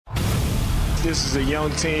This is a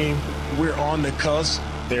young team. We're on the cusp.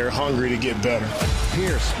 They're hungry to get better.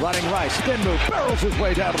 Pierce running right, spin move, barrels his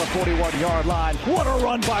way down to the 41-yard line. What a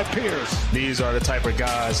run by Pierce. These are the type of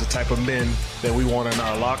guys, the type of men that we want in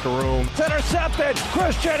our locker room. It's intercepted.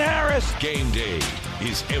 Christian Harris. Game day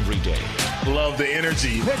is every day. Love the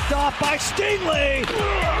energy. Picked off by Stingley.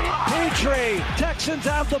 Petrie. Texans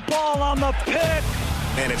have the ball on the pit.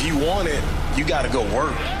 And if you want it, you got to go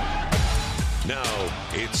work. Now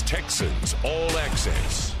it's Texans All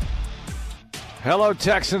Access. Hello,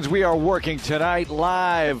 Texans. We are working tonight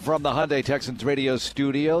live from the Hyundai Texans radio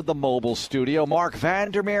studio, the mobile studio. Mark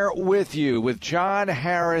Vandermeer with you, with John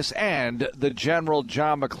Harris and the General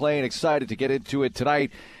John McClain. Excited to get into it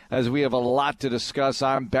tonight as we have a lot to discuss.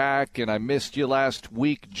 I'm back, and I missed you last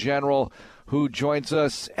week, General, who joins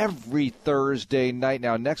us every Thursday night.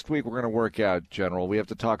 Now, next week we're going to work out, General. We have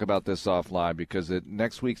to talk about this offline because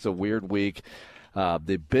next week's a weird week.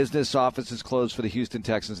 The business office is closed for the Houston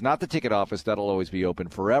Texans, not the ticket office. That'll always be open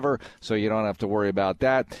forever, so you don't have to worry about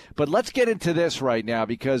that. But let's get into this right now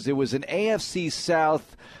because it was an AFC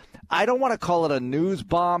South. I don't want to call it a news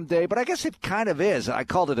bomb day, but I guess it kind of is. I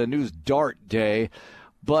called it a news dart day.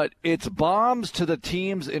 But it's bombs to the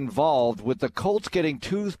teams involved, with the Colts getting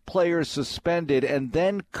 2 players suspended and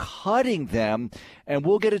then cutting them. And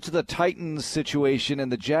we'll get into the Titans situation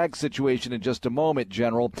and the Jags situation in just a moment,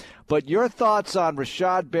 General. But your thoughts on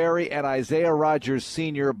Rashad Berry and Isaiah Rodgers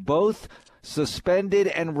Sr., both suspended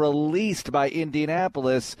and released by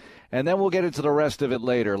Indianapolis. And then we'll get into the rest of it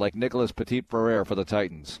later, like Nicholas Petit-Frere for the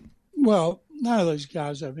Titans. Well, none of those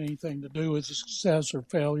guys have anything to do with the success or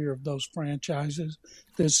failure of those franchises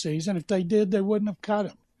this season. If they did, they wouldn't have cut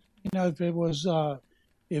him. You know, if it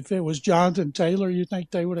was Jonathan Taylor, you think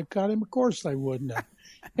they would have cut him? Of course they wouldn't have.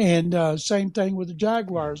 And same thing with the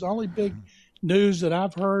Jaguars. The only big news that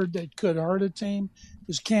I've heard that could hurt a team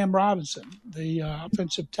is Cam Robinson, the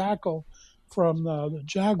offensive tackle from the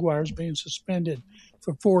Jaguars, being suspended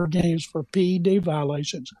for 4 games for PED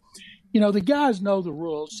violations. You know, the guys know the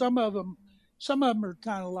rules. Some of them are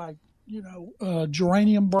kind of like,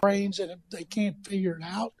 geranium brains, and they can't figure it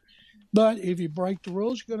out. But if you break the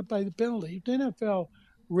rules, you're going to pay the penalty. If the NFL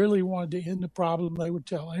really wanted to end the problem, they would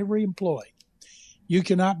tell every employee, you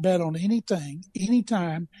cannot bet on anything,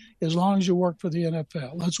 anytime, as long as you work for the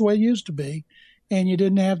NFL. That's the way it used to be, and you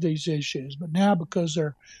didn't have these issues. But now, because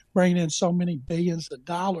they're bringing in so many billions of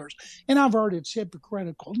dollars, and I've heard it's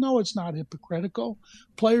hypocritical. No, it's not hypocritical.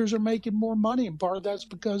 Players are making more money, and part of that's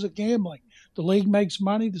because of gambling. The league makes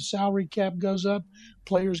money, the salary cap goes up,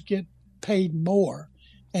 players get paid more,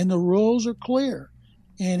 and the rules are clear.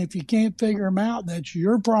 And if you can't figure them out, that's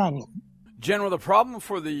your problem. General, the problem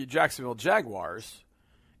for the Jacksonville Jaguars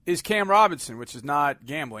is Cam Robinson, which is not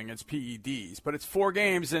gambling, it's PEDs. But it's 4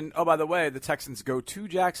 games, and, oh, by the way, the Texans go to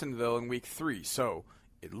Jacksonville in week 3. So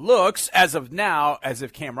it looks, as of now, as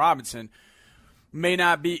if Cam Robinson may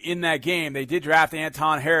not be in that game. They did draft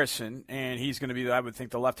Anton Harrison, and he's going to be, I would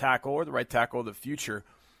think, the left tackle or the right tackle of the future.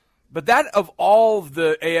 But that, of all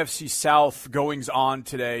the AFC South goings on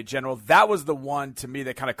today, General, that was the one to me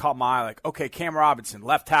that kind of caught my eye. Like, okay, Cam Robinson,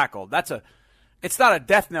 left tackle. It's not a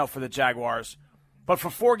death knell for the Jaguars. But for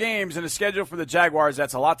 4 games in a schedule for the Jaguars,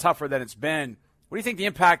 that's a lot tougher than it's been. What do you think the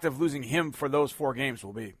impact of losing him for those 4 games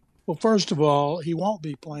will be? Well, first of all, he won't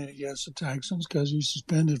be playing against the Texans because he's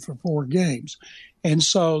suspended for 4 games. And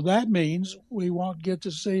so that means we won't get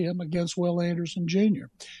to see him against Will Anderson Jr.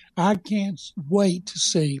 I can't wait to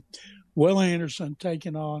see Will Anderson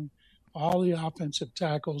taking on all the offensive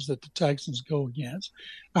tackles that the Texans go against.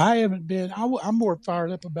 I'm more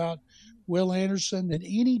fired up about Will Anderson than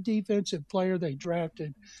any defensive player they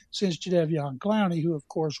drafted since Jadeveon Clowney, who, of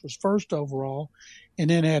course, was first overall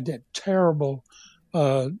and then had that terrible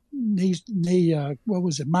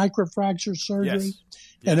microfracture surgery,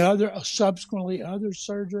 and subsequently other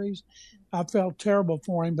surgeries. I felt terrible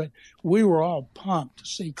for him, but we were all pumped to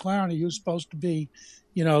see Clowney, who was supposed to be,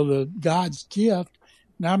 the God's gift.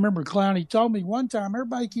 And I remember Clowney told me one time,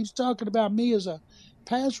 everybody keeps talking about me as a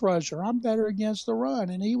pass rusher. I'm better against the run,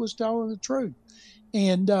 and he was telling the truth.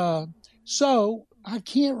 And so I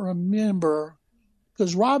can't remember,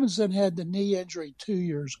 because Robinson had the knee injury 2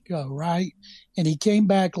 years ago, right? And he came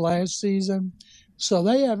back last season. So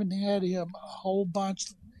they haven't had him a whole bunch.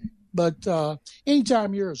 But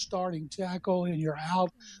anytime you're a starting tackle and you're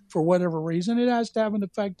out for whatever reason, it has to have an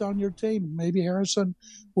effect on your team. Maybe Harrison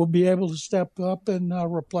will be able to step up and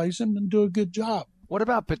replace him and do a good job. What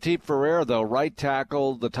about Petit-Frere, though? Right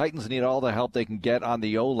tackle. The Titans need all the help they can get on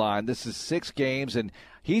the O-line. This is 6 games, and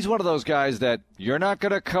he's one of those guys that you're not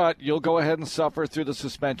going to cut. You'll go ahead and suffer through the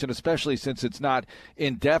suspension, especially since it's not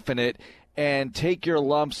indefinite, and take your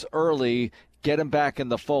lumps early. get him back in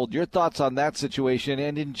the fold. Your thoughts on that situation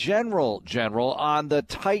and in general, on the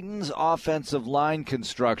Titans' offensive line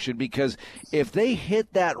construction, because if they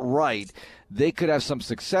hit that right, they could have some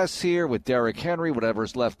success here with Derrick Henry,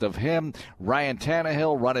 whatever's left of him. Ryan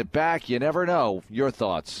Tannehill, run it back. You never know. Your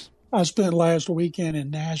thoughts? I spent last weekend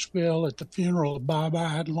in Nashville at the funeral of Bob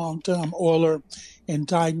Hyde, longtime Oiler and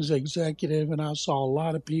Titans executive, and I saw a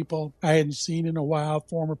lot of people I hadn't seen in a while,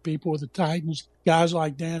 former people with the Titans, guys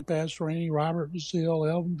like Dan Pastorini, Robert Basile,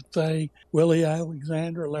 Elvin Bethea, Willie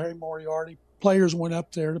Alexander, Larry Moriarty. Players went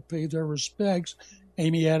up there to pay their respects.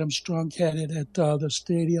 Amy Adams-Strunk had it at the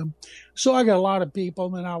stadium. So I got a lot of people,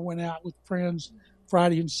 and then I went out with friends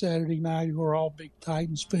Friday and Saturday night who are all big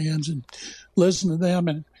Titans fans and listened to them.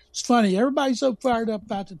 And it's funny, everybody's so fired up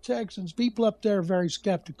about the Texans. People up there are very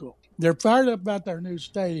skeptical. They're fired up about their new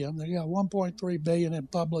stadium. They got $1.3 billion in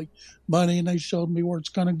public money, and they showed me where it's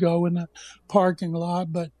going to go in the parking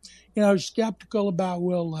lot. But, they're skeptical about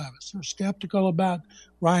Will Levis. They're skeptical about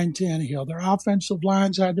Ryan Tannehill. Their offensive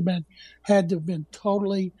lines had to have been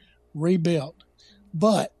totally rebuilt.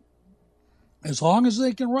 But as long as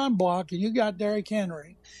they can run block, and you got Derrick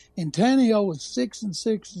Henry, and Tannehill was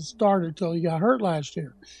 6-6 to start until he got hurt last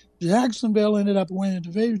year. Jacksonville ended up winning the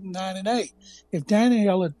division 9-8. If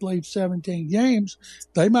Tannehill had played 17 games,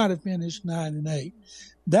 they might have finished 9-8.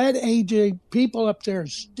 That A.J., people up there are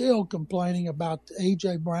still complaining about the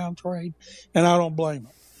A.J. Brown trade, and I don't blame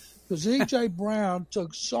them. Because A.J. Brown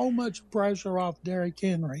took so much pressure off Derrick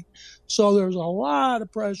Henry. So there's a lot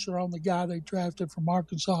of pressure on the guy they drafted from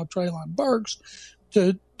Arkansas, Treylon Burks,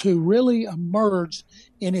 to really emerge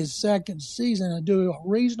in his second season and do a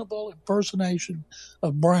reasonable impersonation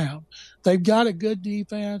of Brown. They've got a good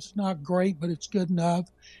defense, not great, but it's good enough.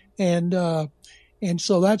 And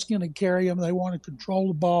so that's going to carry them. They want to control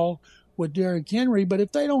the ball with Derrick Henry. But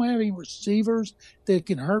if they don't have any receivers that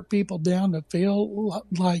can hurt people down the field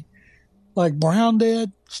like Brown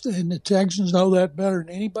did, and the Texans know that better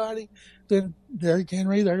than anybody, then Derrick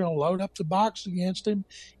Henry, they're going to load up the box against him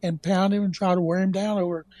and pound him and try to wear him down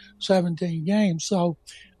over 17 games. So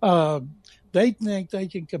they think they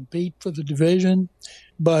can compete for the division.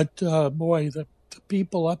 But, the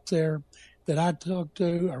people up there that I talked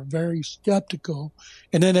to are very skeptical.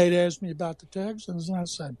 And then they'd ask me about the Texans, and I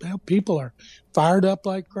said, well, people are fired up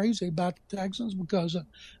like crazy about the Texans because of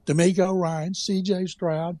D'Amico Ryan, C.J.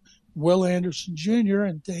 Stroud, Will Anderson Jr.,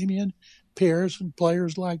 and Damian Pierce and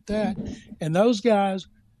players like that. And those guys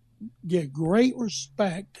get great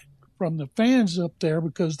respect from the fans up there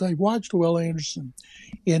because they watched Will Anderson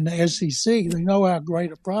in the SEC. They know how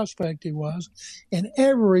great a prospect he was. And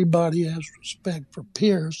everybody has respect for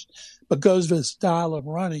Pierce because of his style of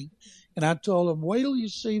running. And I told them, wait till you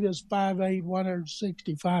see this 5'8",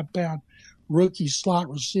 165-pound rookie slot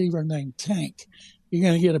receiver named Tank. You're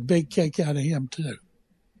going to get a big kick out of him too.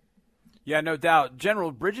 Yeah, no doubt.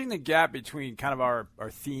 General, bridging the gap between kind of our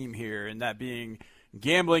theme here and that being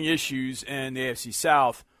gambling issues in the AFC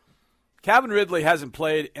South, Calvin Ridley hasn't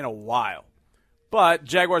played in a while. But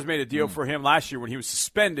Jaguars made a deal for him last year when he was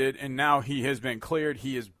suspended, and now he has been cleared.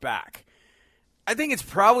 He is back. I think it's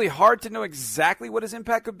probably hard to know exactly what his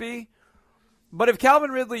impact could be. But if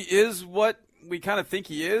Calvin Ridley is what we kind of think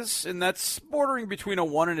he is, and that's bordering between a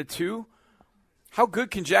 1 and a 2, how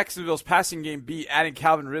good can Jacksonville's passing game be adding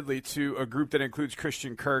Calvin Ridley to a group that includes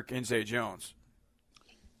Christian Kirk and Zay Jones?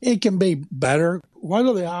 It can be better. What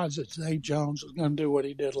are the odds that Zay Jones is going to do what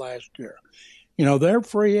he did last year? Their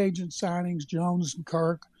free agent signings, Jones and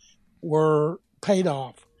Kirk, were paid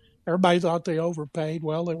off. Everybody thought they overpaid.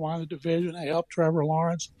 Well, they won the division. They helped Trevor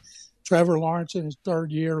Lawrence. Trevor Lawrence in his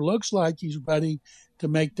third year looks like he's ready to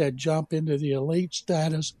make that jump into the elite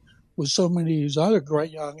status with so many of these other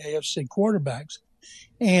great young AFC quarterbacks.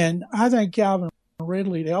 And I think Calvin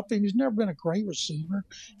Ridley to help him. He's never been a great receiver.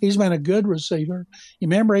 He's been a good receiver. You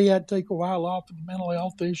remember he had to take a while off with mental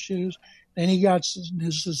health issues. Then he got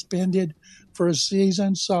suspended for a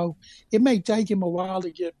season. So it may take him a while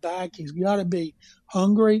to get back. He's got to be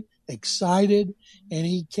hungry, excited, and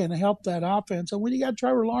he can help that offense. And when you got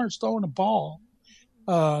Trevor Lawrence throwing the ball,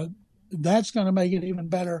 that's going to make it even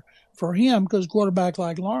better for him because a quarterback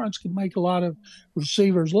like Lawrence can make a lot of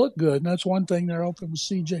receivers look good. And that's one thing they're hoping with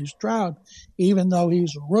C.J. Stroud. Even though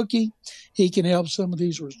he's a rookie, he can help some of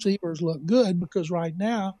these receivers look good because right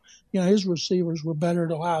now, his receivers were better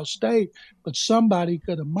at Ohio State, but somebody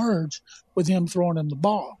could emerge with him throwing him the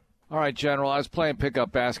ball. All right, General, I was playing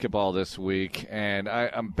pickup basketball this week, and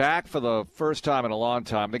I'm back for the first time in a long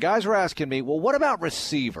time. The guys were asking me, well, what about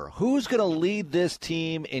receiver? Who's going to lead this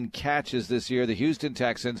team in catches this year, the Houston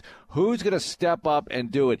Texans? Who's going to step up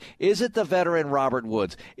and do it? Is it the veteran Robert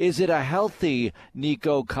Woods? Is it a healthy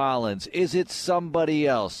Nico Collins? Is it somebody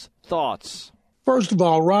else? Thoughts? First of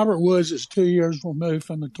all, Robert Woods is 2 years removed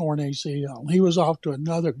from the torn ACL. He was off to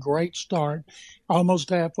another great start, almost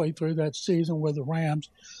halfway through that season with the Rams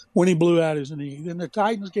when he blew out his knee. Then the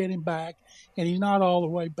Titans get him back, and he's not all the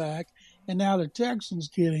way back. And now the Texans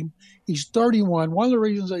get him. He's 31. One of the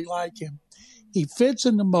reasons they like him, he fits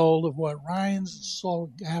in the mold of what Ryans and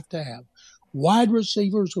Slow have to have. Wide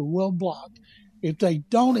receivers who will block. If they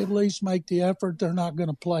don't at least make the effort, they're not going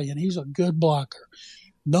to play, and he's a good blocker.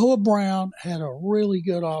 Noah Brown had a really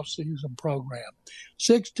good offseason program.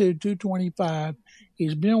 6'2", 225.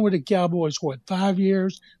 He's been with the Cowboys, 5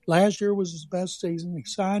 years? Last year was his best season. He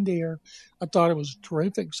signed here. I thought it was a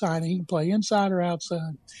terrific signing. He can play inside or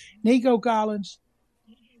outside. Nico Collins.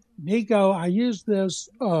 Nico, I use this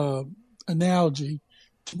analogy.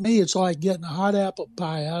 To me, it's like getting a hot apple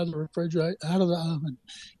pie out of the refrigerator, out of the oven,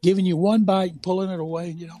 giving you one bite and pulling it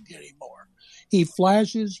away, and you don't get any more. He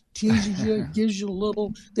flashes, teases you, gives you a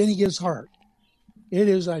little, then he gets hurt. It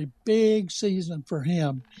is a big season for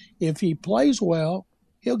him. If he plays well,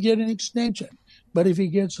 he'll get an extension. But if he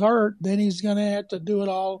gets hurt, then he's going to have to do it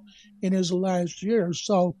all in his last year.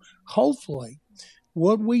 So hopefully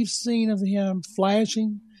what we've seen of him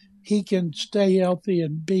flashing, he can stay healthy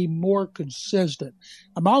and be more consistent.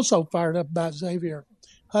 I'm also fired up about Xavier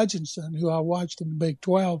Hutchinson, who I watched in the Big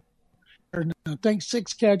 12. I think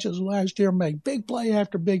 6 catches last year, made big play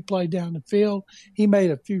after big play down the field. He made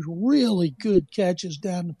a few really good catches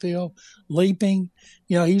down the field, leaping.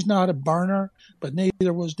 You know, he's not a burner, but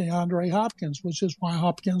neither was DeAndre Hopkins, which is why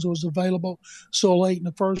Hopkins was available so late in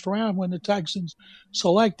the first round when the Texans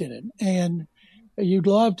selected him. And you'd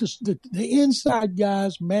love to the inside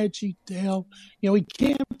guys, Mechie, Dell. You know, we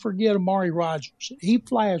can't forget Amari Rodgers. He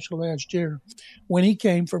flashed last year when he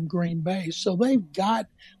came from Green Bay. So they've got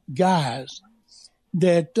guys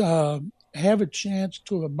that have a chance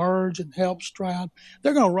to emerge and help Stroud.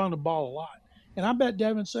 They're going to run the ball a lot. And I bet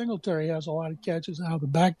Devin Singletary has a lot of catches out of the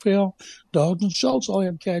backfield. Dalton Schultz will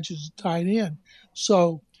have catches at tight end.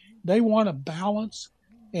 So they want a balance.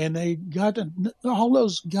 And they got all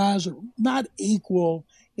those guys are not equal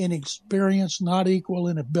in experience, not equal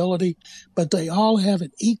in ability, but they all have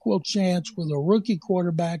an equal chance with a rookie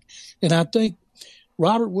quarterback. And I think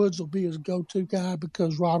Robert Woods will be his go-to guy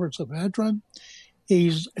because Robert's a veteran.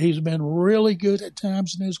 He's been really good at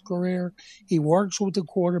times in his career. He works with the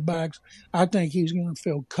quarterbacks. I think he's going to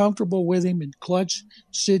feel comfortable with him in clutch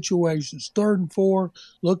situations. 3rd and 4,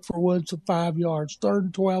 look for Woods for 5 yards. 3rd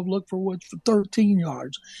and 12, look for Woods for 13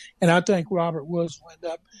 yards. And I think Robert Woods will end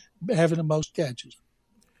up having the most catches.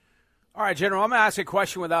 All right, General, I'm going to ask a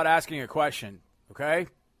question without asking a question, okay?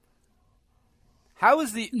 How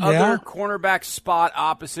is the other cornerback spot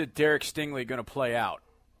opposite Derek Stingley going to play out?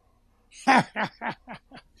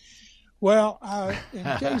 Well, in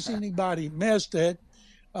case anybody missed it,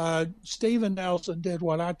 Steven Nelson did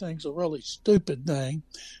what I think is a really stupid thing.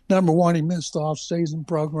 Number one, he missed the off-season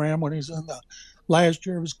program when he's in the last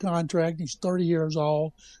year of his contract. He's 30 years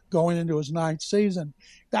old, going into his 9th season.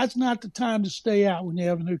 That's not the time to stay out when you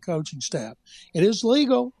have a new coaching staff. It is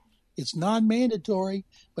legal. It's non-mandatory,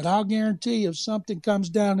 but I'll guarantee if something comes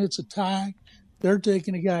down, it's a tie. They're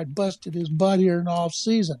taking a guy that busted his butt here in the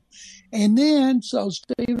offseason. And then, so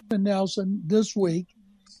Steven Nelson this week,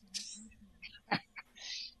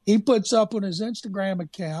 he puts up on his Instagram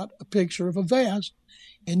account a picture of a vest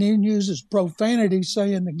and then uses profanity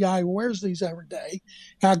saying the guy wears these every day.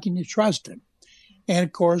 How can you trust him? And,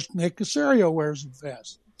 of course, Nick Caserio wears a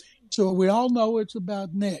vest. So we all know it's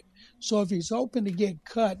about Nick. So if he's hoping to get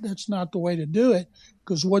cut, that's not the way to do it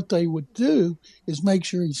because what they would do is make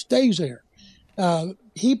sure he stays there.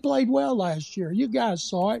 He played well last year. You guys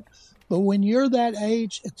saw it. But when you're that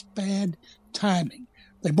age, it's bad timing.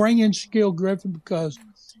 They bring in Shaquille Griffin because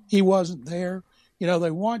he wasn't there. You know, they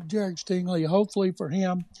want Derek Stingley. Hopefully for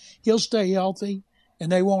him, he'll stay healthy,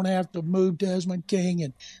 and they won't have to move Desmond King.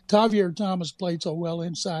 And Tavier Thomas played so well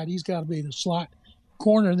inside. He's got to be the slot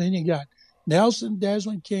corner. And then you got Nelson,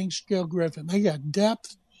 Desmond King, Shaquille Griffin. They got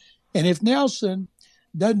depth. And if Nelson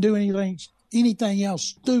doesn't do anything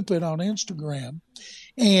else stupid on Instagram,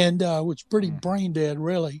 and which pretty brain dead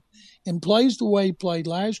really, and plays the way he played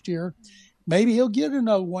last year, maybe he'll get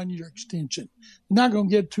another 1-year extension. Not going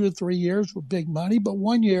to get 2 or 3 years with big money, but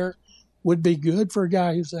 1 year would be good for a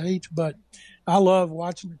guy his age. But I love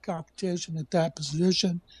watching the competition at that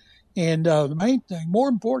position. And the main thing, more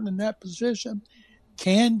important in that position,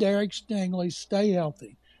 can Derek Stingley stay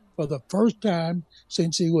healthy? For the first time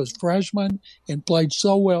since he was freshman and played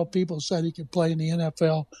so well, people said he could play in the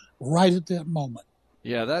NFL right at that moment.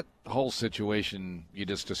 Yeah, that whole situation you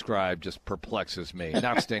just described just perplexes me.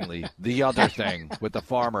 Not Stingley, the other thing with the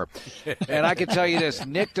farmer. And I can tell you this,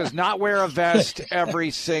 Nick does not wear a vest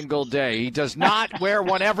every single day. He does not wear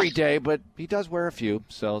one every day, but he does wear a few.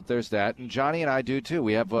 So there's that. And Johnny and I do, too.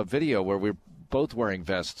 We have a video where we're both wearing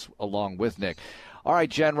vests along with Nick. All right,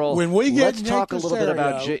 General, when we get let's Nick talk a little bit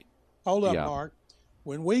about Hold up, Mark.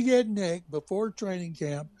 When we get Nick before training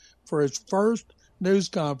camp for his first news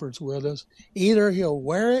conference with us, either he'll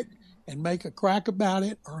wear it and make a crack about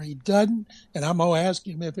it, or he doesn't, and I'm going to ask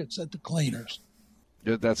him if it's at the cleaners.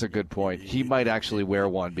 That's a good point. He might actually wear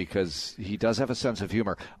one because he does have a sense of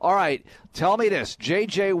humor. All right, tell me this.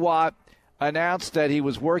 J.J. Watt announced that he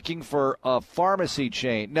was working for a pharmacy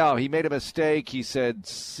chain. No, he made a mistake. He said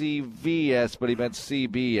CVS, but he meant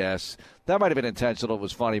CBS. That might have been intentional. It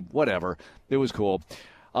was funny. Whatever. It was cool.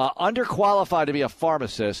 Underqualified to be a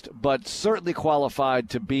pharmacist, but certainly qualified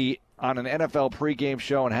to be on an NFL pregame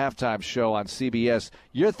show and halftime show on CBS.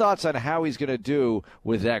 Your thoughts on how he's going to do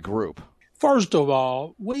with that group? First of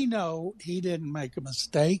all, we know he didn't make a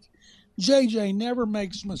mistake. JJ never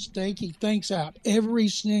makes a mistake. He thinks out every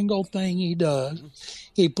single thing he does.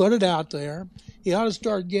 He put it out there. He ought to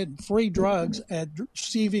start getting free drugs at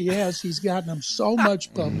CVS. He's gotten them so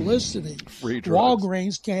much publicity. Free drugs.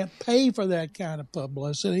 Walgreens can't pay for that kind of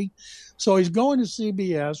publicity. So he's going to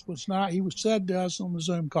CBS, he was said to us on the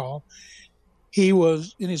Zoom call. He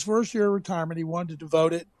was, in his first year of retirement, he wanted to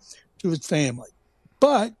devote it to his family.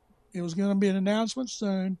 But it was going to be an announcement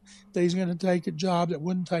soon that he's going to take a job that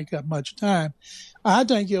wouldn't take up much time. I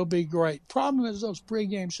think he'll be great. Problem is those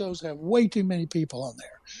pregame shows have way too many people on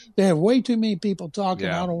there. They have way too many people talking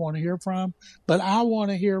I don't want to hear from. But I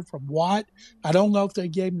want to hear from Watt. I don't know if they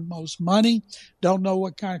gave him the most money. Don't know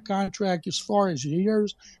what kind of contract as far as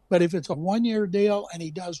years. But if it's a one-year deal and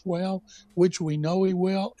he does well, which we know he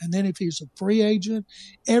will, and then if he's a free agent,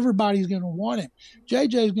 everybody's going to want him.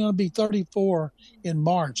 JJ is going to be 34 in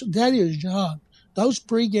March. That is young. Those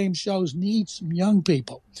pregame shows need some young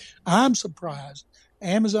people. I'm surprised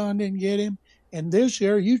Amazon didn't get him. And this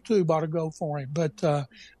year, YouTube ought to go for him. But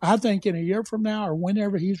I think in a year from now or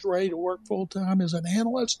whenever he's ready to work full-time as an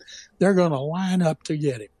analyst, they're going to line up to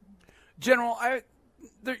get him. General,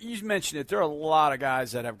 you mentioned it. There are a lot of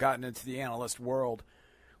guys that have gotten into the analyst world.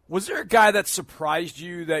 Was there a guy that surprised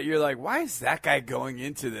you that you're like, why is that guy going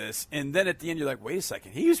into this? And then at the end, you're like, wait a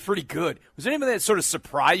second, he was pretty good. Was there anybody that sort of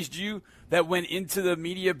surprised you that went into the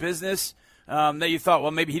media business that you thought,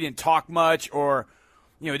 well, maybe he didn't talk much or –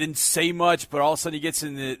 didn't say much, but all of a sudden he gets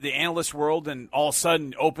in the analyst world and all of a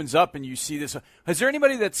sudden opens up and you see this. Has there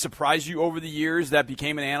anybody that surprised you over the years that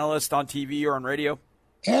became an analyst on TV or on radio?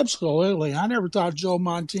 Absolutely. I never thought Joe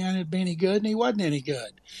Montana would be any good, and he wasn't any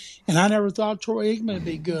good. And I never thought Troy Aikman would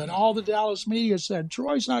be good. All the Dallas media said,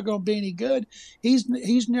 Troy's not going to be any good. He's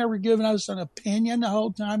never given us an opinion the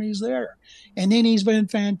whole time he's there. And then he's been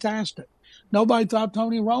fantastic. Nobody thought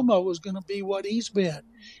Tony Romo was going to be what he's been.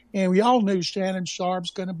 And we all knew Shannon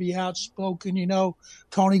Sharp's going to be outspoken.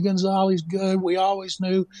 Tony Gonzalez good. We always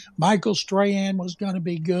knew Michael Strahan was going to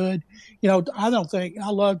be good. I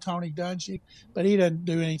love Tony Dungy, but he doesn't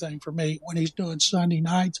do anything for me when he's doing Sunday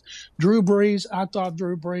nights. Drew Brees, I thought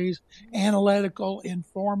Drew Brees, analytical,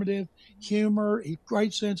 informative, humor,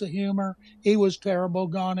 great sense of humor. He was terrible,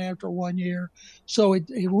 gone after 1 year. So it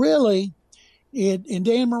really... And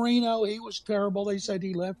Dan Marino, he was terrible. They said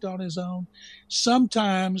he left on his own.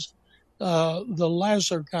 Sometimes the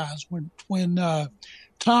lesser guys, when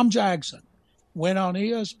Tom Jackson went on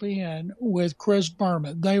ESPN with Chris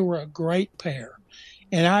Berman, they were a great pair.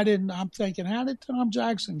 And I'm thinking, how did Tom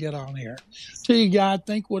Jackson get on here? So you guy I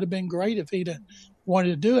think would have been great if he'd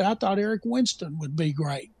wanted to do it. I thought Eric Winston would be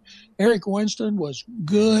great. Eric Winston was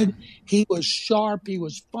good. He was sharp. He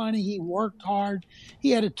was funny. He worked hard.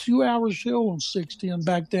 He had a 2-hour show on 60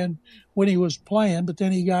 back then when he was playing, but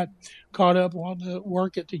then he got caught up on the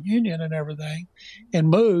work at the union and everything and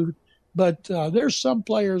moved. But there's some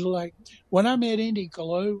players like when I met Indy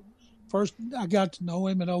Kalu, first I got to know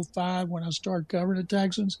him in 2005 when I started covering the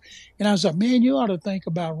Texans. And I was like, man, you ought to think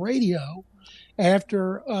about radio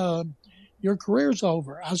after your career's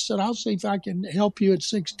over. I said, I'll see if I can help you at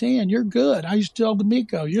 6'10". You're good. I used to tell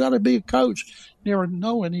D'Amico, you ought to be a coach. Never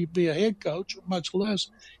knowing he'd be a head coach, much less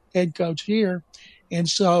head coach here. And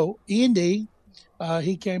so Indy,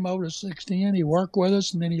 he came over to 6'10". He worked with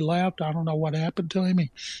us, and then he left. I don't know what happened to him. He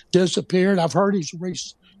disappeared. I've heard he's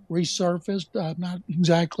resurfaced. I'm not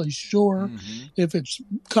exactly sure if it's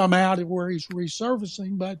come out of where he's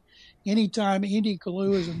resurfacing, but anytime Andy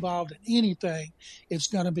Kalu is involved in anything, it's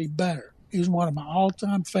going to be better. He's one of my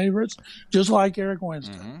all-time favorites, just like Eric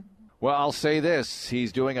Winston. Well, I'll say this.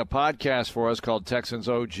 He's doing a podcast for us called Texans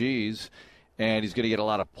OGs, and he's going to get a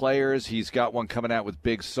lot of players. He's got one coming out with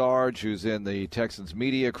Big Sarge, who's in the Texans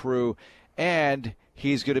media crew, and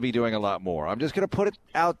he's going to be doing a lot more. I'm just going to put it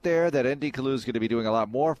out there that Andy Kalu is going to be doing a lot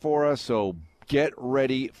more for us, so get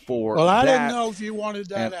ready for that. Well, I didn't know if you wanted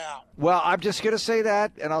that out. Well, I'm just going to say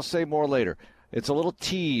that, and I'll say more later. It's a little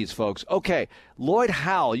tease, folks. Okay, Lloyd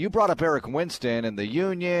Howell, you brought up Eric Winston and the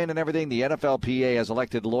union and everything. The NFLPA has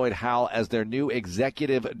elected Lloyd Howell as their new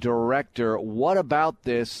executive director. What about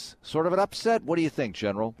this? Sort of an upset? What do you think,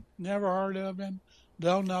 General? Never heard of him.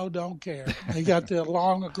 Don't know, don't care. They got the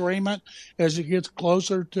long agreement. As it gets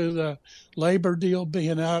closer to the labor deal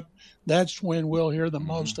being up, that's when we'll hear the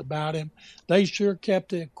most about him. They sure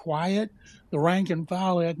kept it quiet. The rank and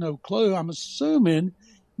file had no clue. I'm assuming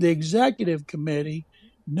the executive committee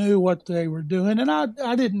knew what they were doing. And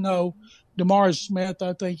I didn't know DeMaurice Smith.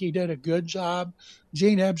 I think he did a good job.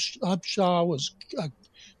 Gene Upshaw was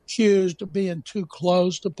accused of being too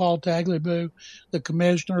close to Paul Tagliabue, the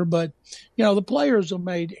commissioner. But, the players have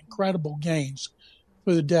made incredible gains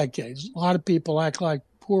for the decades. A lot of people act like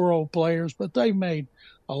poor old players, but they've made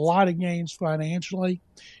a lot of gains financially.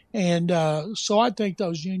 And so I think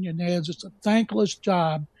those union heads, it's a thankless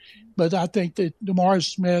job. But I think that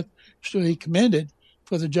DeMaurice Smith should be commended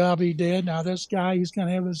for the job he did. Now, this guy, he's going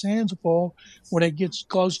to have his hands full when it gets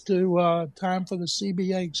close to time for the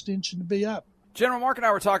CBA extension to be up. General, Mark and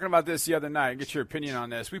I were talking about this the other night. Get your opinion on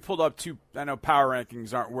this. We pulled up two. I know power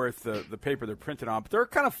rankings aren't worth the paper they're printed on, but they're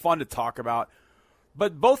kind of fun to talk about.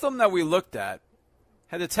 But both of them that we looked at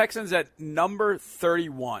had the Texans at number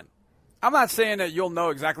 31. I'm not saying that you'll know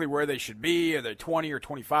exactly where they should be, or they're 20 or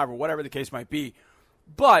 25 or whatever the case might be,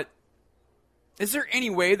 but is there any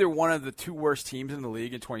way they're one of the two worst teams in the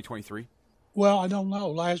league in 2023? Well, I don't know.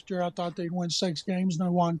 Last year I thought they'd win 6 games and they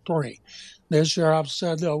won 3. This year I've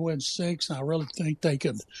said they'll win 6, and I really think they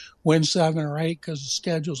could win 7 or 8 because the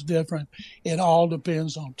schedule's different. It all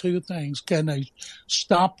depends on 2 things. Can they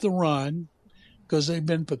stop the run, because they've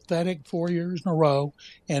been pathetic 4 years in a row,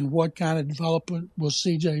 and what kind of development will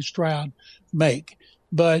C.J. Stroud make?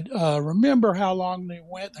 But remember how long they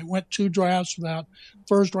went. They went 2 drafts without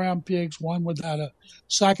first-round picks, 1 without a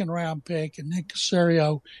second-round pick, and Nick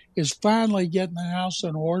Caserio is finally getting the house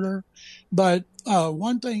in order. But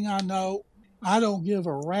one thing I know, I don't give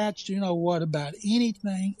a rat's you-know-what about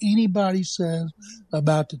anything anybody says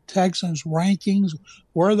about the Texans' rankings,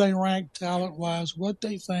 where they rank talent-wise, what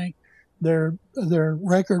they think their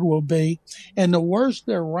record will be. And the worse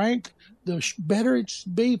they're ranked, the better it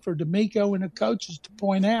should be for D'Amico and the coaches to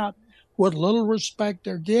point out what little respect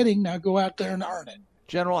they're getting. Now go out there and earn it.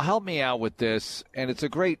 General, help me out with this, and it's a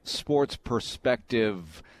great sports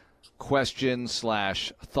perspective question /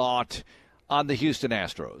 thought on the Houston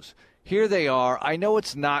Astros. Here they are. I know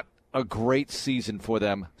it's not a great season for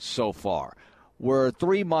them so far. We're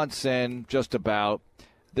 3 months in, just about.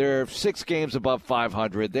 They're 6 games above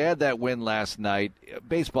 500. They had that win last night.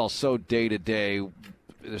 Baseball's so day-to-day.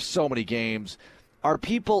 There's so many games. Are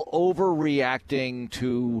people overreacting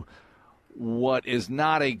to what is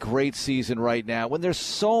not a great season right now when there's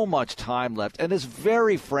so much time left? And it's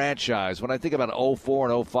very franchise. When I think about 04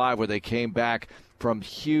 and 05 where they came back from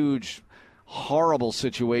huge, horrible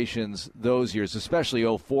situations those years, especially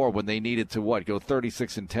 04 when they needed to, go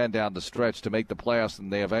 36-10 down the stretch to make the playoffs,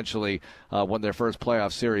 and they eventually won their first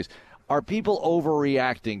playoff series. Are people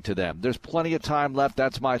overreacting to them? There's plenty of time left.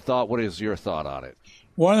 That's my thought. What is your thought on it?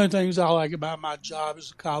 One of the things I like about my job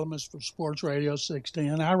as a columnist for Sports Radio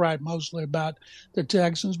 610, I write mostly about the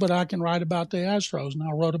Texans, but I can write about the Astros. And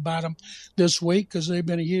I wrote about them this week because they've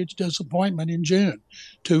been a huge disappointment in June.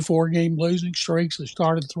 2 4-game losing streaks. They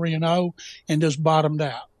started 3-0 and just bottomed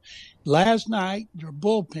out. Last night, their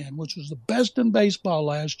bullpen, which was the best in baseball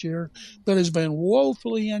last year, but has been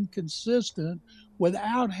woefully inconsistent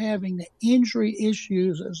without having the injury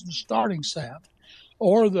issues as the starting staff,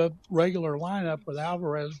 or the regular lineup with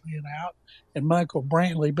Alvarez being out and Michael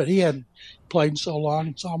Brantley, but he hadn't played so long,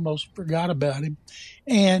 it's almost forgot about him.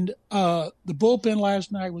 And the bullpen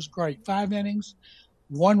last night was great. 5 innings,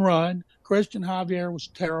 one run. Christian Javier was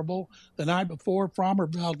terrible. The night before, Framber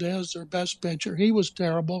Valdez, their best pitcher, he was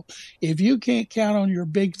terrible. If you can't count on your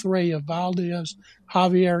big three of Valdez,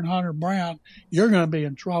 Javier, and Hunter Brown, you're going to be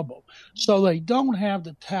in trouble. So they don't have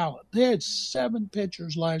the talent. They had 7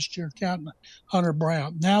 pitchers last year, counting Hunter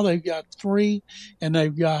Brown. Now they've got 3, and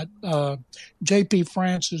they've got J.P.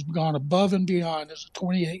 France, who's gone above and beyond as a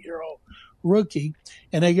 28-year-old rookie,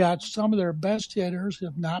 and they got some of their best hitters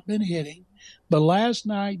have not been hitting. But last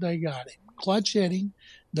night they got him. Clutch hitting.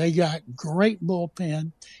 They got great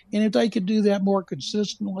bullpen. And if they could do that more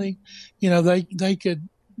consistently, they could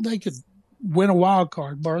win a wild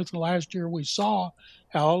card berth. Last year we saw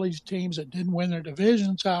how all these teams that didn't win their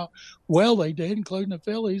divisions, how well they did, including the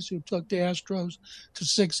Phillies, who took the Astros to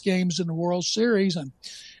 6 games in the World Series. And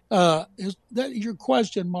is that your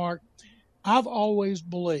question, Mark? I've always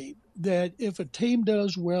believed that if a team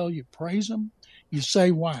does well, you praise them, you say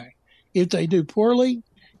why. If they do poorly,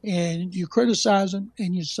 and you criticize them,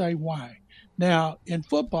 and you say why. Now, in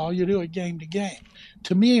football, you do it game to game.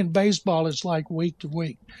 To me, in baseball, it's like week to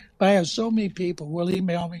week. But I have so many people will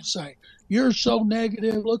email me and say, you're so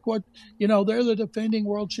negative. Look what, they're the defending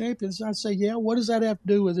world champions. I say, yeah, what does that have to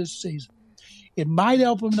do with this season? It might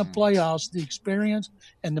help them in the playoffs, the experience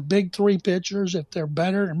and the big 3 pitchers, if they're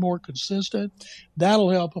better and more consistent, that'll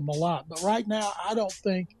help them a lot. But right now, I don't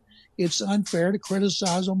think it's unfair to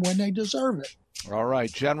criticize them when they deserve it. All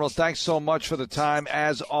right, General, thanks so much for the time,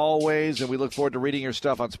 as always, and we look forward to reading your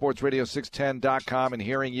stuff on sportsradio610.com and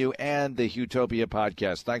hearing you and the Utopia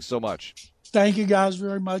podcast. Thanks so much. Thank you guys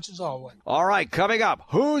very much, as always. All right, coming up,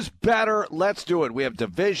 who's better? Let's do it. We have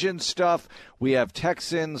division stuff. We have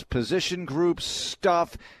Texans position group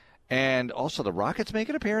stuff. And also the Rockets make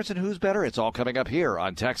an appearance in Who's Better. It's all coming up here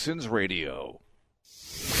on Texans Radio.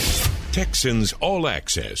 Texans All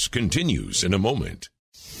Access continues in a moment.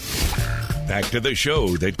 Back to the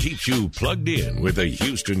show that keeps you plugged in with the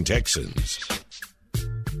Houston Texans.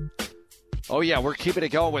 Oh, yeah, we're keeping it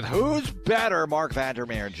going with Who's Better? Mark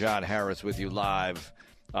Vandermeer and John Harris with you live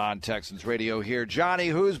on Texans Radio here. Johnny,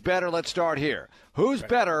 who's better? Let's start here. Who's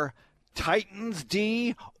better, Titans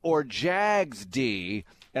D or Jags D?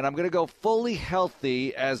 And I'm going to go fully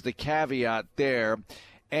healthy as the caveat there.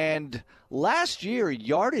 And last year,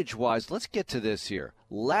 yardage-wise, let's get to this here.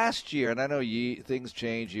 Last year, and I know things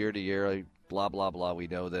change year to year, blah, blah, blah, we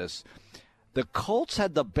know this. The Colts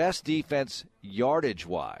had the best defense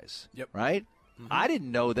yardage-wise, right? Mm-hmm. I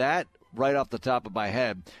didn't know that right off the top of my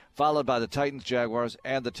head, followed by the Titans, Jaguars,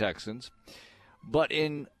 and the Texans. But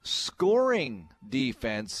in scoring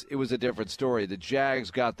defense, it was a different story. The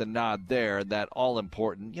Jags got the nod there, that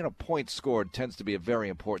all-important, points scored tends to be a very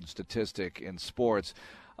important statistic in sports,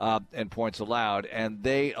 and points allowed, and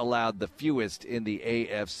they allowed the fewest in the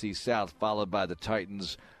AFC South, followed by the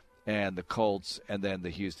Titans and the Colts, and then the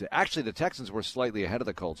Houston. Actually, the Texans were slightly ahead of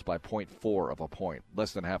the Colts by 0.4 of a point,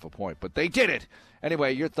 less than half a point, but they did it.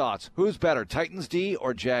 Anyway, your thoughts. Who's better, Titans D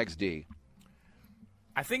or Jags D?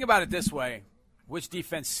 I think about it this way. Which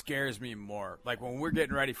defense scares me more? Like when we're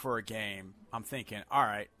getting ready for a game, I'm thinking, all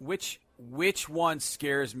right, which one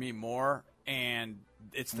scares me more? And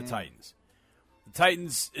it's the Titans. The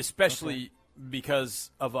Titans, especially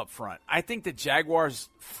because of up front. I think the Jaguars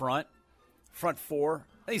front 4,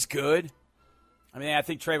 I think he's good. I mean, I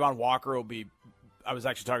think Trayvon Walker will be – I was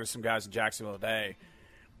actually talking to some guys in Jacksonville today,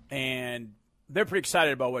 and they're pretty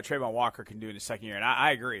excited about what Trayvon Walker can do in his second year. And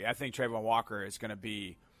I agree. I think Trayvon Walker is going to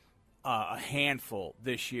be a handful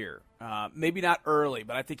this year. Maybe not early,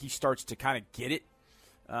 but I think he starts to kind of get it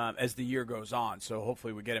as the year goes on. So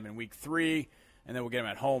hopefully we get him in week 3, and then we'll get him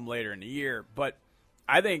at home later in the year. But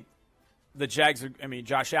I think the Jags –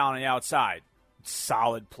 Josh Allen on the outside,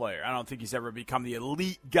 solid player. I don't think he's ever become the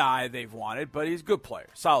elite guy they've wanted, but he's a good player,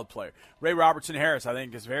 solid player. Ray Robertson-Harris, I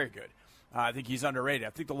think, is very good. I think he's underrated. I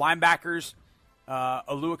think the linebackers,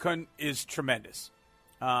 Oluokun is tremendous.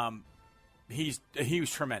 He was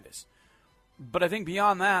tremendous. But I think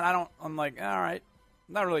beyond that, I'm like, all right,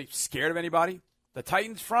 I'm not really scared of anybody. The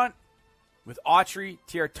Titans front with Autry,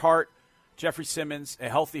 T.R. Tart, Jeffrey Simmons, a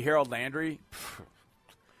healthy Harold Landry.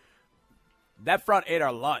 That front ate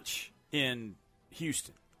our lunch in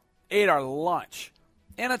Houston. Ate our lunch.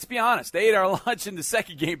 And let's be honest, they ate our lunch in the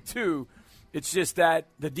second game too. It's just that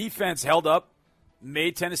the defense held up,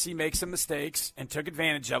 made Tennessee make some mistakes, and took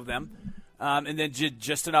advantage of them, and then did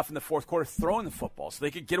just enough in the fourth quarter throwing the football so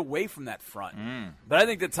they could get away from that front. But I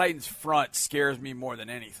think the Titans front scares me more than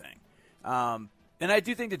anything. And I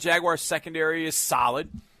do think the Jaguars secondary is solid,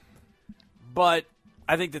 but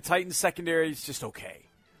I think the Titans secondary is just okay.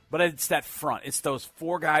 But it's that front. It's those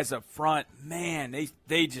 4 guys up front. Man,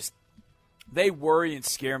 they just They worry and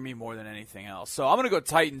scare me more than anything else. So I'm going to go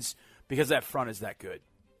Titans because that front is that good.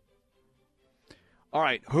 All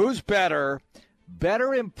right, who's better?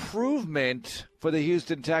 Better improvement for the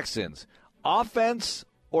Houston Texans, offense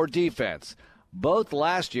or defense? Both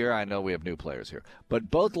last year, I know we have new players here, but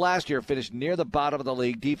both last year finished near the bottom of the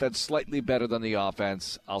league. Defense slightly better than the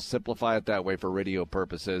offense. I'll simplify it that way for radio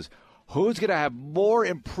purposes. Who's going to have more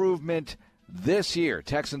improvement this year,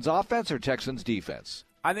 Texans offense or Texans defense?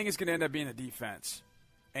 I think it's going to end up being the defense.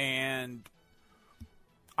 And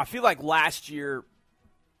I feel like last year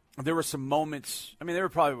there were some moments, I mean, there were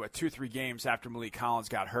probably, 2 or 3 games after Malik Collins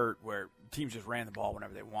got hurt where teams just ran the ball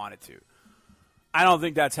whenever they wanted to. I don't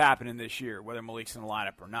think that's happening this year, whether Malik's in the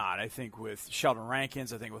lineup or not. I think with Sheldon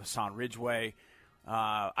Rankins, I think with Hassan Ridgeway,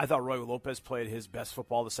 I thought Roy Lopez played his best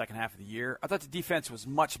football the second half of the year. I thought the defense was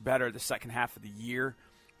much better the second half of the year.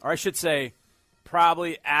 Or I should say,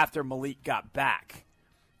 probably after Malik got back,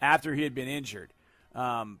 after he had been injured.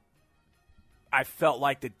 I felt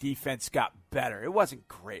like the defense got better. It wasn't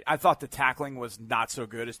great. I thought the tackling was not so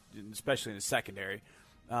good, especially in the secondary.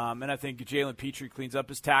 And I think Jalen Petrie cleans up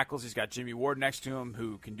his tackles. He's got Jimmy Ward next to him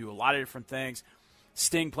who can do a lot of different things.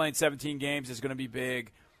 Sting playing 17 games is going to be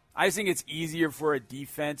big. I just think it's easier for a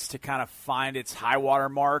defense to kind of find its high water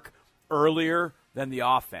mark earlier than the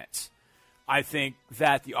offense. I think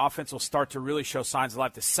that the offense will start to really show signs of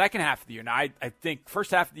life the second half of the year. Now, I think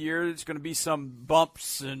first half of the year there's going to be some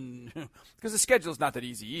bumps and because the schedule is not that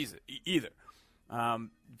easy either. You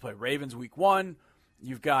play Ravens week 1.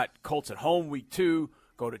 You've got Colts at home week 2.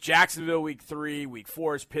 Go to Jacksonville week 3. Week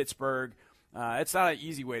 4 is Pittsburgh. It's not an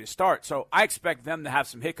easy way to start. So I expect them to have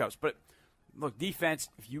some hiccups. But, look, defense,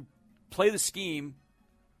 if you play the scheme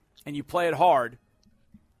and you play it hard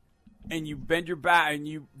and you bend your back and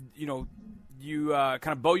you kind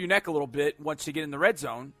of bow your neck a little bit once you get in the red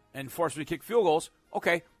zone and force them to kick field goals,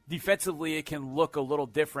 okay, defensively it can look a little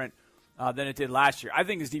different than it did last year. I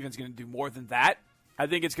think this defense is going to do more than that. I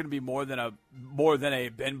think it's going to be more than a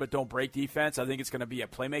bend but don't break defense. I think it's going to be a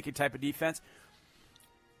playmaking type of defense,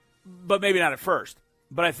 but maybe not at first.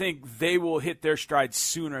 But I think they will hit their stride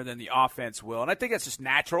sooner than the offense will, and I think that's just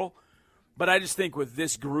natural. But I just think with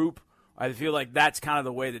this group, I feel like that's kind of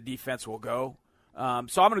the way the defense will go. So I'm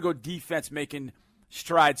going to go defense making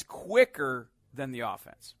strides quicker than the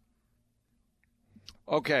offense.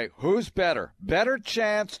 Okay, who's better? Better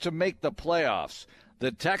chance to make the playoffs,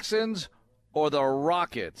 the Texans or the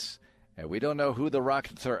Rockets? And we don't know who the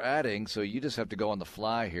Rockets are adding, so you just have to go on the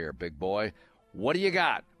fly here, big boy. What do you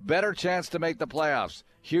got? Better chance to make the playoffs,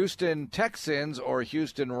 Houston Texans or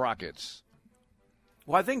Houston Rockets?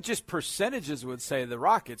 Well, I think just percentages would say the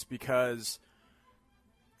Rockets because,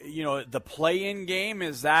 the play-in game,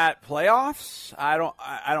 is that playoffs? I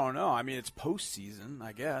don't know. I mean, it's postseason,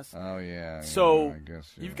 I guess. Oh, yeah. So I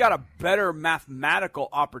guess, yeah. You've got a better mathematical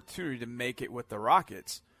opportunity to make it with the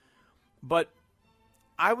Rockets. But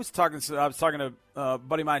I was talking to a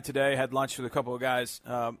buddy of mine today, had lunch with a couple of guys,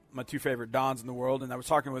 my 2 favorite Dons in the world, and I was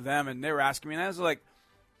talking with them, and they were asking me, and I was like,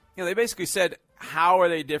 they basically said, how are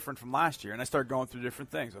they different from last year? And I started going through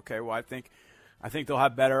different things. Okay, well, I think they'll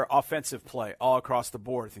have better offensive play all across the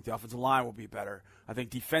board. I think the offensive line will be better. I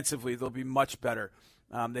think defensively they'll be much better.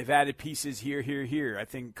 They've added pieces here. I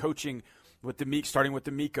think coaching with starting with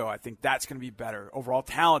D'Amico, I think that's going to be better. Overall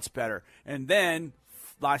talent's better. And then,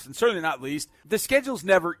 last and certainly not least, the schedule's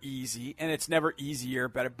never easy, and it's never easier,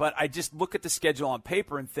 better. But I just look at the schedule on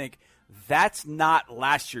paper and think that's not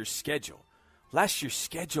last year's schedule. Last year's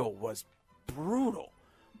schedule was brutal.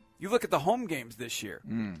 You look at the home games this year.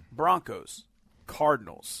 Broncos,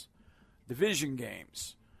 Cardinals, division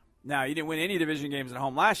games. Now, you didn't win any division games at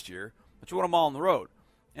home last year, but you won them all on the road.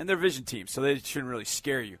 And they're division teams, so they shouldn't really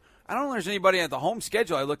scare you. I don't know if there's anybody at the home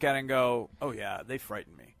schedule I look at and go, oh, yeah, they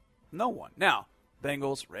frighten me. No one. Now,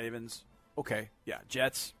 Bengals, Ravens, okay, yeah,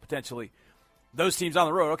 Jets, potentially. Those teams on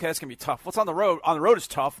the road, okay, that's going to be tough. What's on the road? On the road is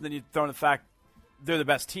tough, and then you throw in the fact they're the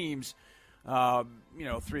best teams,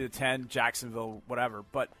 3-10, Jacksonville, whatever.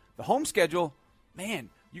 But the home schedule, man,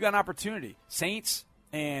 you got an opportunity. Saints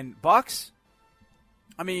and Bucks,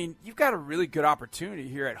 I mean, you've got a really good opportunity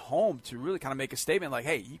here at home to really kind of make a statement like,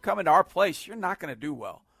 hey, you come into our place, you're not going to do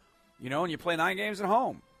well. And you play 9 games at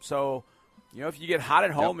home. So, if you get hot at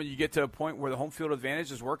home and you get to a point where the home field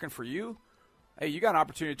advantage is working for you, hey, you got an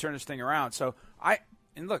opportunity to turn this thing around. So,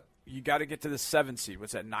 look, you got to get to the 7 seed.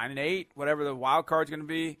 What's that, 9 and 8, whatever the wild card's going to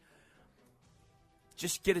be.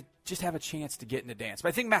 Just have a chance to get in the dance. But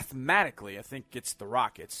I think mathematically, it's the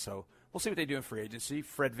Rockets. So we'll see what they do in free agency.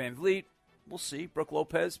 Fred VanVleet, we'll see. Brooke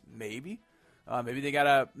Lopez, maybe. Maybe they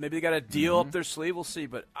got a deal up their sleeve. We'll see.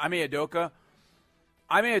 But Ime Udoka,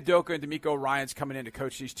 Udoka and D'Amico Ryans coming in to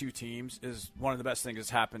coach these two teams is one of the best things that's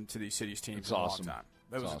happened to these cities teams in a long time.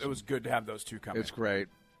 It was good to have those two come in. It's great.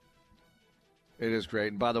 It is great.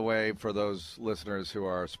 And by the way, for those listeners who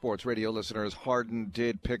are sports radio listeners, Harden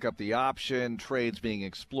did pick up the option. Trades being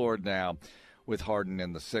explored now with Harden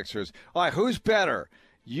and the Sixers. All right, who's better?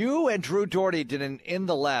 You and Drew Doherty did an In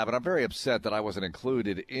the Lab, and I'm very upset that I wasn't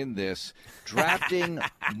included in this, drafting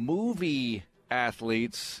movie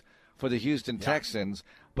athletes for the Houston Texans.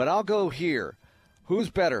 But I'll go here. Who's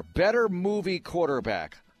better? Better movie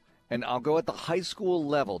quarterback. And I'll go at the high school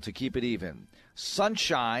level to keep it even.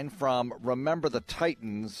 Sunshine from Remember the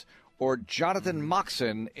Titans or Jonathan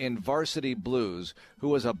Moxon in Varsity Blues, who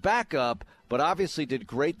was a backup but obviously did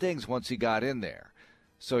great things once he got in there.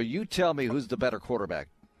 So you tell me who's the better quarterback.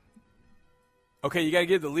 Okay, you got to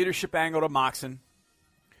give the leadership angle to Moxon.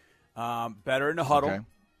 Better in the huddle. Okay.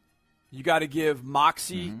 You got to give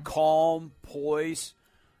Moxie calm, poise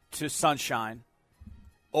to Sunshine.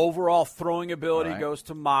 Overall throwing ability goes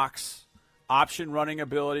to Mox. Option running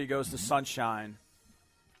ability goes to Sunshine.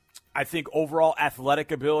 I think overall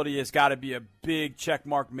athletic ability has got to be a big check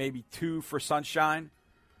mark, maybe 2 for Sunshine.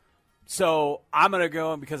 So I'm going to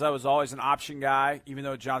go, because I was always an option guy, even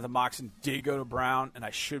though Jonathan Moxon did go to Brown, and I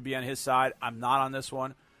should be on his side. I'm not on this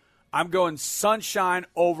one. I'm going Sunshine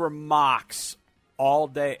over Mox all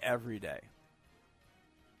day, every day.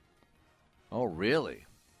 Oh, really?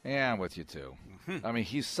 Yeah, I'm with you, too. I mean,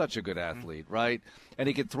 he's such a good athlete, right? And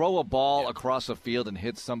he can throw a ball across a field and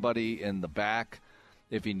hit somebody in the back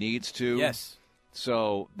if he needs to. Yes.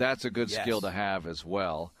 So that's a good skill to have as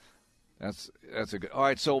well. That's a good. All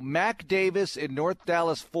right, so Mac Davis in North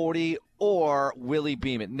Dallas 40 or Willie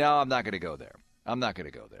Beeman. No, I'm not going to go there.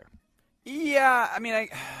 Yeah, I mean,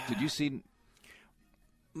 did you see?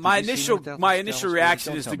 My initial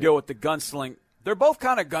reaction is to go with the gunsling. They're both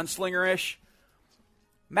kind of gunslinger-ish.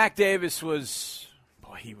 Mac Davis was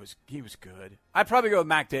good. I'd probably go with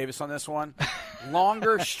Mac Davis on this one.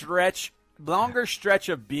 Longer stretch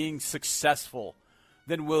of being successful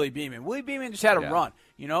than Willie Beeman. Willie Beeman just had a run,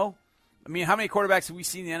 you know? I mean, how many quarterbacks have we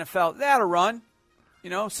seen in the NFL? They had a run,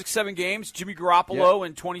 6-7 games. Jimmy Garoppolo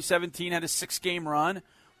in 2017 had a 6-game run.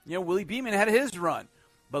 Willie Beeman had his run.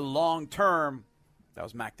 But long term, that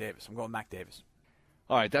was Mac Davis. I'm going Mac Davis.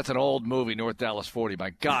 All right, that's an old movie, North Dallas 40.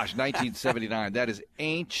 My gosh, 1979. That is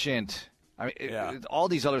ancient. I mean, all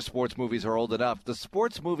these other sports movies are old enough. The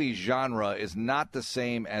sports movie genre is not the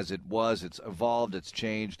same as it was. It's evolved. It's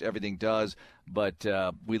changed. Everything does. But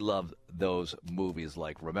we love those movies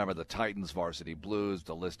like Remember the Titans, Varsity Blues.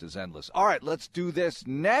 The list is endless. All right, let's do this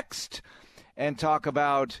next and talk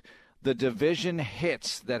about the division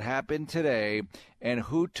hits that happened today and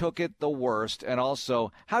who took it the worst, and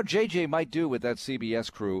also how JJ might do with that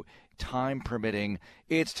CBS crew, time permitting.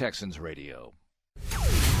 It's Texans Radio.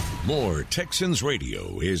 More Texans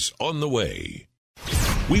Radio is on the way.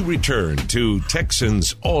 We return to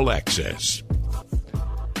Texans All Access.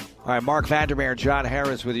 All right, Mark Vandermeer, John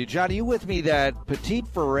Harris with you. John, are you with me that Petit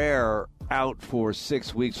Ferrer out for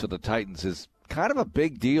 6 weeks for the Titans is kind of a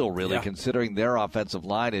big deal, really, considering their offensive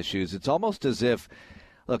line issues? It's almost as if,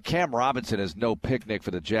 look, Cam Robinson is no picnic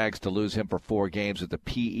for the Jags to lose him for 4 games with the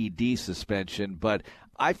PED suspension, but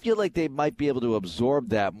I feel like they might be able to absorb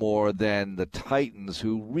that more than the Titans,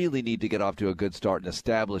 who really need to get off to a good start and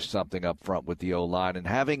establish something up front with the O-line. And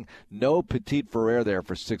having no Petit Ferrer there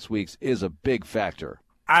for 6 weeks is a big factor.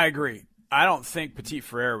 I agree. I don't think Petit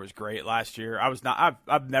Ferrer was great last year.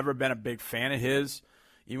 I've never been a big fan of his.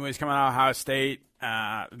 Even when he's coming out of Ohio State,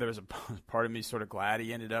 there was a part of me sort of glad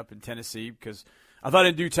he ended up in Tennessee, because I thought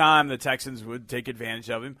in due time the Texans would take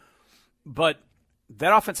advantage of him. But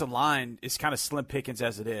that offensive line is kind of slim pickings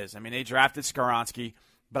as it is. I mean, they drafted Skoronski,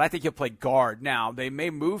 but I think he'll play guard. Now, they may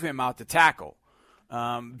move him out to tackle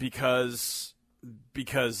because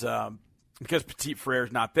Petit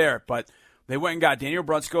Ferrer's not there. But they went and got Daniel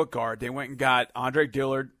Brunskill at guard. They went and got Andre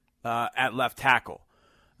Dillard at left tackle.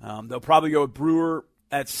 They'll probably go with Brewer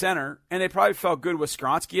at center, and they probably felt good with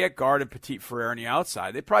Skoronski at guard and Petit Ferrer on the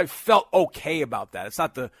outside. They probably felt okay about that. It's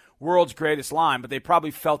not the world's greatest line, but they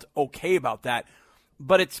probably felt okay about that.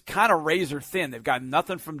 But it's kind of razor thin. They've got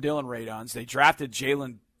nothing from Dylan Radunz. They drafted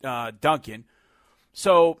Jalen Duncan.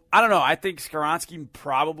 So, I don't know. I think Skoronski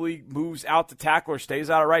probably moves out to tackle or stays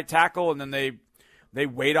out at right tackle, and then they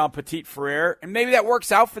wait on Petit Ferrer. And maybe that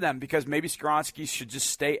works out for them, because maybe Skoronski should just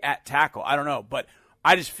stay at tackle. I don't know. But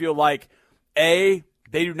I just feel like, A,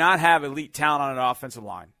 they do not have elite talent on an offensive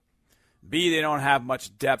line. B, they don't have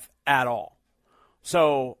much depth at all.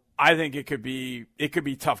 So I think it could be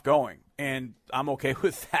tough going, and I'm okay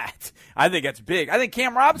with that. I think that's big. I think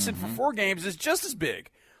Cam Robinson for 4 games is just as big.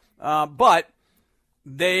 But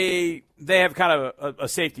they have kind of a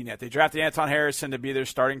safety net. They drafted Anton Harrison to be their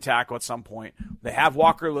starting tackle at some point. They have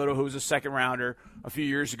Walker Little, who was a second-rounder a few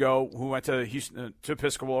years ago, who went to Houston, to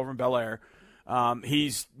Episcopal over in Bel Air.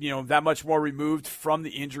 He's, that much more removed from the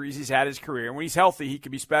injuries he's had in his career. And when he's healthy, he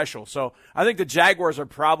can be special. So I think the Jaguars are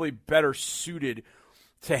probably better suited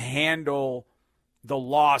to handle the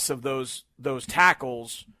loss of those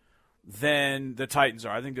tackles than the Titans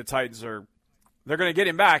are. I think the Titans they're going to get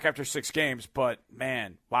him back after 6 games, but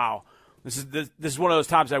man, wow. This is one of those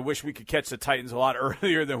times I wish we could catch the Titans a lot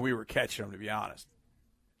earlier than we were catching them, to be honest.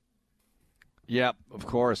 Yeah, of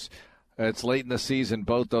course. It's late in the season,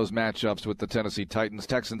 both those matchups with the Tennessee Titans.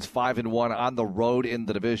 Texans 5-1 on the road in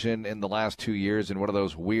the division in the last 2 years, in one of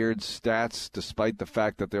those weird stats, despite the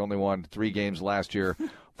fact that they only won 3 games last year,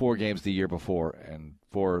 4 games the year before, and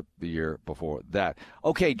 4 the year before that.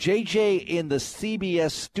 Okay, JJ in the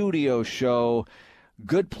CBS studio show.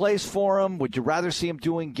 Good place for him. Would you rather see him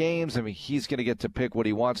doing games? I mean, he's going to get to pick what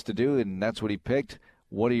he wants to do, and that's what he picked.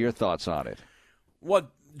 What are your thoughts on it?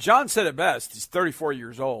 Well, John said it best. He's 34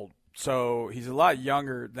 years old. So he's a lot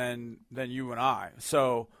younger than you and I.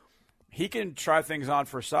 So he can try things on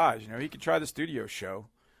for size. He can try the studio show.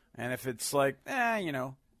 And if it's like, I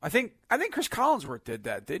think Chris Collinsworth did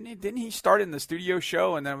that, didn't he? Didn't he start in the studio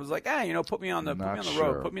show and then was like, put me on the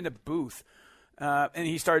road, put me in the booth. And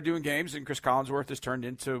he started doing games, and Chris Collinsworth has turned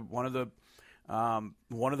into one of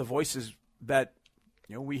the voices that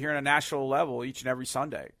we hear on a national level each and every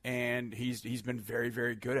Sunday. And he's been very,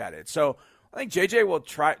 very good at it. So I think JJ will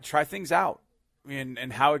try things out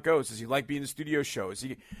and how it goes. Does he like being in the studio show?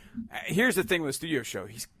 Here's the thing with the studio show.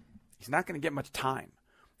 He's not going to get much time.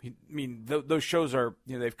 Those shows are,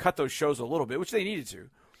 they've cut those shows a little bit, which they needed to.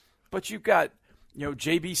 But you've got,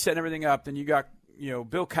 JB setting everything up. Then you got,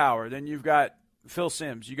 Bill Cowher. Then you've got Phil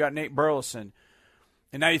Simms. You got Nate Burleson.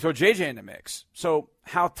 And now you throw JJ in the mix. So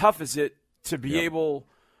how tough is it to be able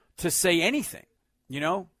to say anything?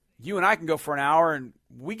 You and I can go for an hour and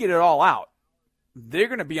we get it all out. They're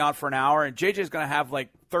going to be on for an hour, and JJ's going to have like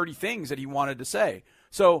 30 things that he wanted to say.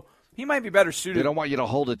 So he might be better suited. They don't want you to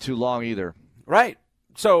hold it too long either. Right.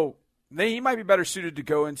 So he might be better suited to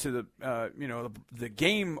go into the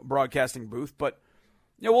game broadcasting booth. But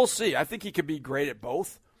we'll see. I think he could be great at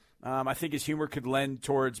both. I think his humor could lend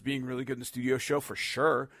towards being really good in the studio show for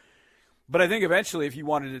sure. But I think eventually, if he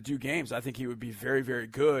wanted to do games, I think he would be very, very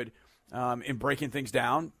good in breaking things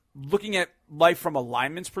down. Looking at life from a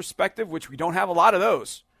lineman's perspective, which we don't have a lot of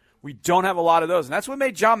those. And that's what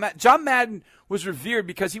made John Madden was revered,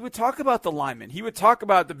 because he would talk about the linemen. He would talk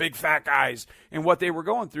about the big fat guys and what they were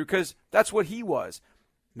going through, because that's what he was.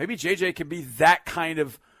 Maybe JJ can be that kind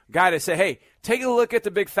of guy to say, hey, take a look at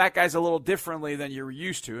the big fat guys a little differently than you're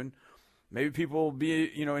used to. And maybe people will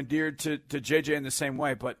be, endeared to JJ in the same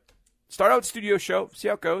way. But start out the studio show, see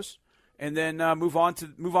how it goes. And then move on to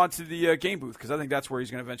the game booth, because I think that's where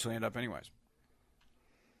he's going to eventually end up anyways.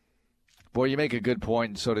 Boy, you make a good point,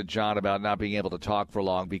 and so did John, about not being able to talk for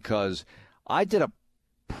long, because I did a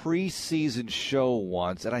preseason show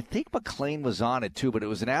once, and I think McLean was on it too, but it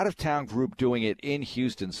was an out-of-town group doing it in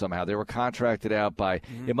Houston somehow. They were contracted out by,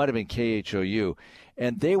 it might have been KHOU,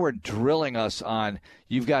 and they were drilling us on,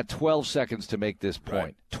 you've got 12 seconds to make this point.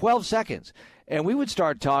 Right. 12 seconds. And we would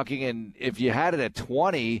start talking, and if you had it at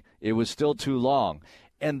 20, it was still too long.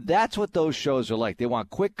 And that's what those shows are like. They want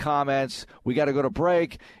quick comments. We got to go to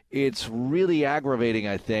break. It's really aggravating,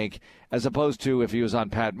 I think, as opposed to if he was on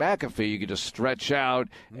Pat McAfee, you could just stretch out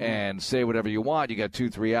and say whatever you want. You got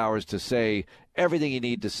 2-3 hours to say everything you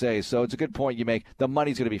need to say. So it's a good point you make. The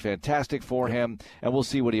money's going to be fantastic for him, and we'll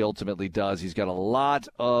see what he ultimately does. He's got a lot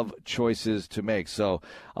of choices to make. So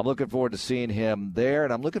I'm looking forward to seeing him there,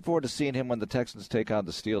 and I'm looking forward to seeing him when the Texans take on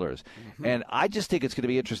the Steelers. And I just think it's going to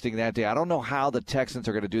be interesting that day. I don't know how the Texans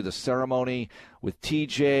are going to do the ceremony with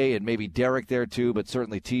TJ and maybe Derek there too, but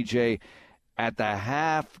certainly TJ. At the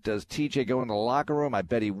half, does TJ go in the locker room? I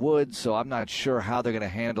bet he would, so I'm not sure how they're going to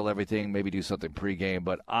handle everything, maybe do something pregame,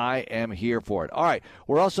 but I am here for it. All right,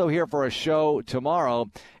 we're also here for a show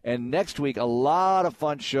tomorrow, and next week, a lot of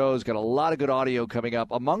fun shows, got a lot of good audio coming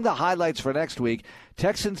up. Among the highlights for next week,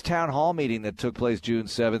 Texans Town Hall meeting that took place June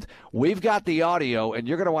 7th. We've got the audio, and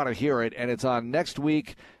you're going to want to hear it, and it's on next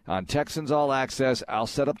week on Texans All Access. I'll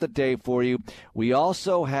set up the day for you. We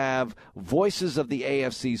also have Voices of the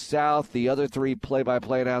AFC South. The other 3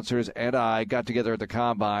 play-by-play announcers and I got together at the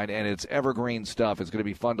Combine, and it's evergreen stuff. It's going to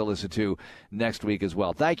be fun to listen to next week as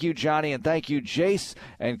well. Thank you, Johnny, and thank you, Jace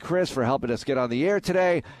and Chris, for helping us get on the air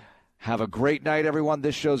today. Have a great night, everyone.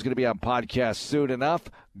 This show is going to be on podcast soon enough.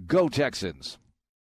 Go Texans.